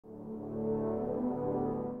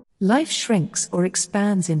Life shrinks or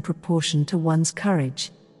expands in proportion to one's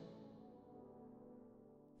courage.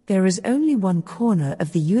 There is only one corner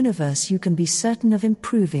of the universe you can be certain of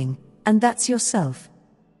improving, and that's yourself.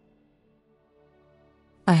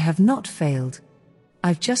 I have not failed.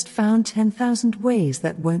 I've just found 10,000 ways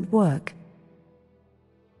that won't work.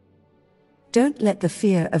 Don't let the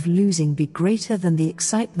fear of losing be greater than the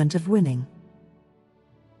excitement of winning.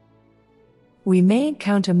 We may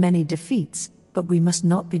encounter many defeats, but we must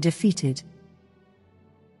not be defeated.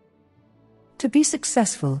 To be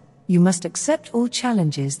successful, you must accept all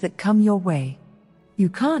challenges that come your way. You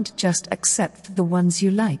can't just accept the ones you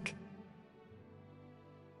like.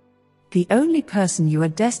 The only person you are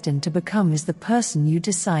destined to become is the person you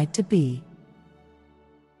decide to be.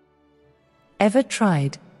 Ever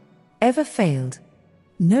tried? Ever failed?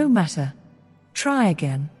 No matter. Try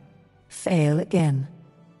again. Fail again.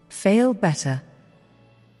 Fail better.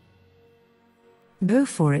 Go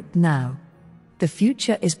for it now. The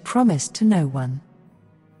future is promised to no one.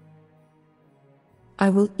 I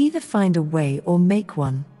will either find a way or make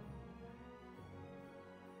one.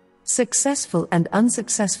 Successful and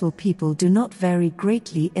unsuccessful people do not vary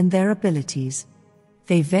greatly in their abilities.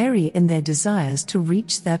 They vary in their desires to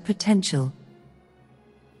reach their potential.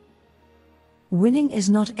 Winning is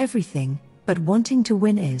not everything, but wanting to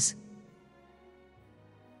win is.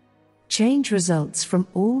 Change results from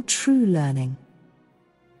all true learning.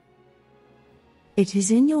 It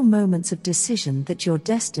is in your moments of decision that your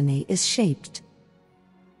destiny is shaped.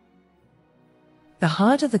 The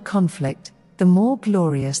harder the conflict, the more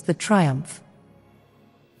glorious the triumph.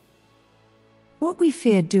 What we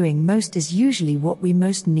fear doing most is usually what we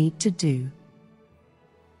most need to do.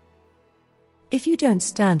 If you don't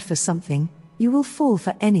stand for something, you will fall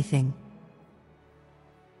for anything.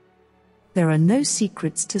 There are no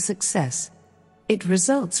secrets to success. It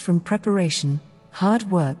results from preparation,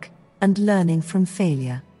 hard work, and learning from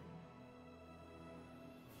failure.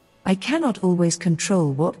 I cannot always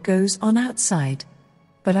control what goes on outside,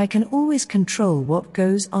 but I can always control what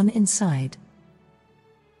goes on inside.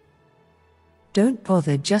 Don't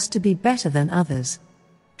bother just to be better than others.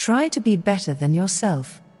 Try to be better than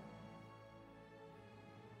yourself.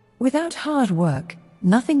 Without hard work,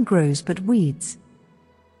 nothing grows but weeds.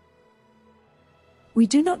 We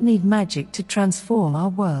do not need magic to transform our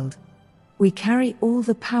world. We carry all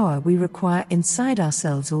the power we require inside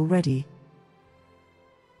ourselves already.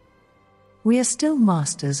 We are still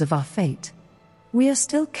masters of our fate. We are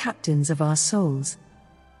still captains of our souls.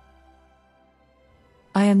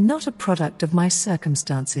 I am not a product of my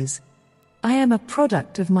circumstances. I am a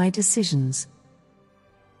product of my decisions.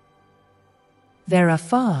 There are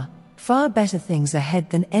far, far better things ahead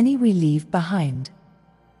than any we leave behind.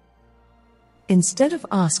 Instead of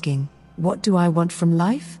asking, "What do I want from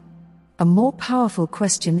life?" a more powerful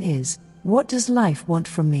question is, "What does life want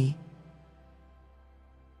from me?"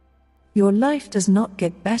 Your life does not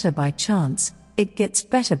get better by chance, it gets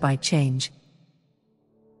better by change.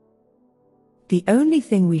 The only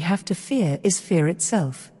thing we have to fear is fear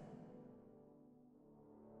itself.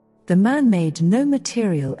 The man made no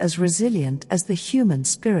material as resilient as the human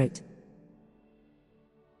spirit.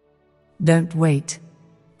 Don't wait.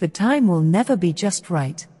 The time will never be just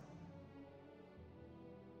right.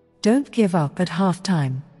 Don't give up at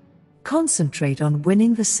half-time. Concentrate on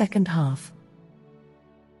winning the second half.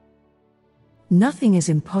 Nothing is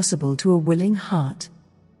impossible to a willing heart.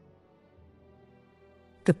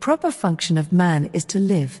 The proper function of man is to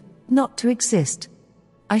live, not to exist.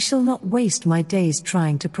 I shall not waste my days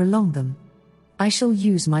trying to prolong them. I shall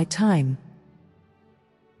use my time.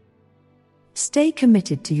 Stay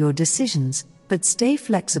committed to your decisions, but stay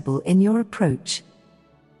flexible in your approach.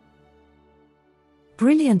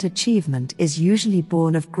 Brilliant achievement is usually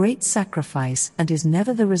born of great sacrifice and is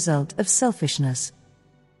never the result of selfishness.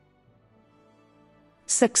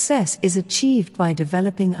 Success is achieved by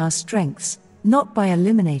developing our strengths, not by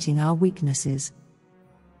eliminating our weaknesses.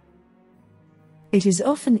 It is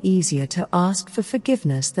often easier to ask for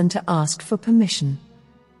forgiveness than to ask for permission.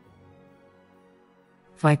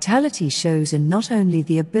 Vitality shows in not only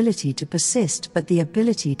the ability to persist but the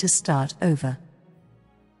ability to start over.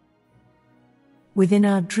 Within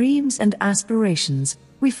our dreams and aspirations,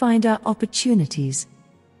 we find our opportunities.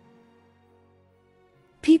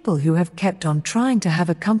 People who have kept on trying to have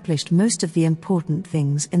accomplished most of the important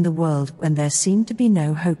things in the world when there seemed to be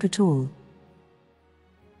no hope at all.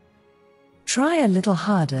 Try a little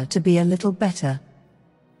harder to be a little better.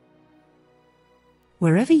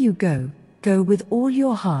 Wherever you go, go with all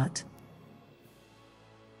your heart.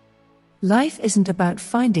 Life isn't about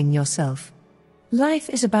finding yourself. Life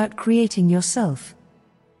is about creating yourself.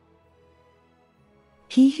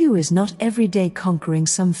 He who is not every day conquering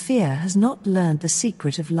some fear has not learned the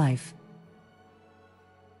secret of life.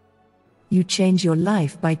 You change your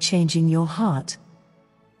life by changing your heart.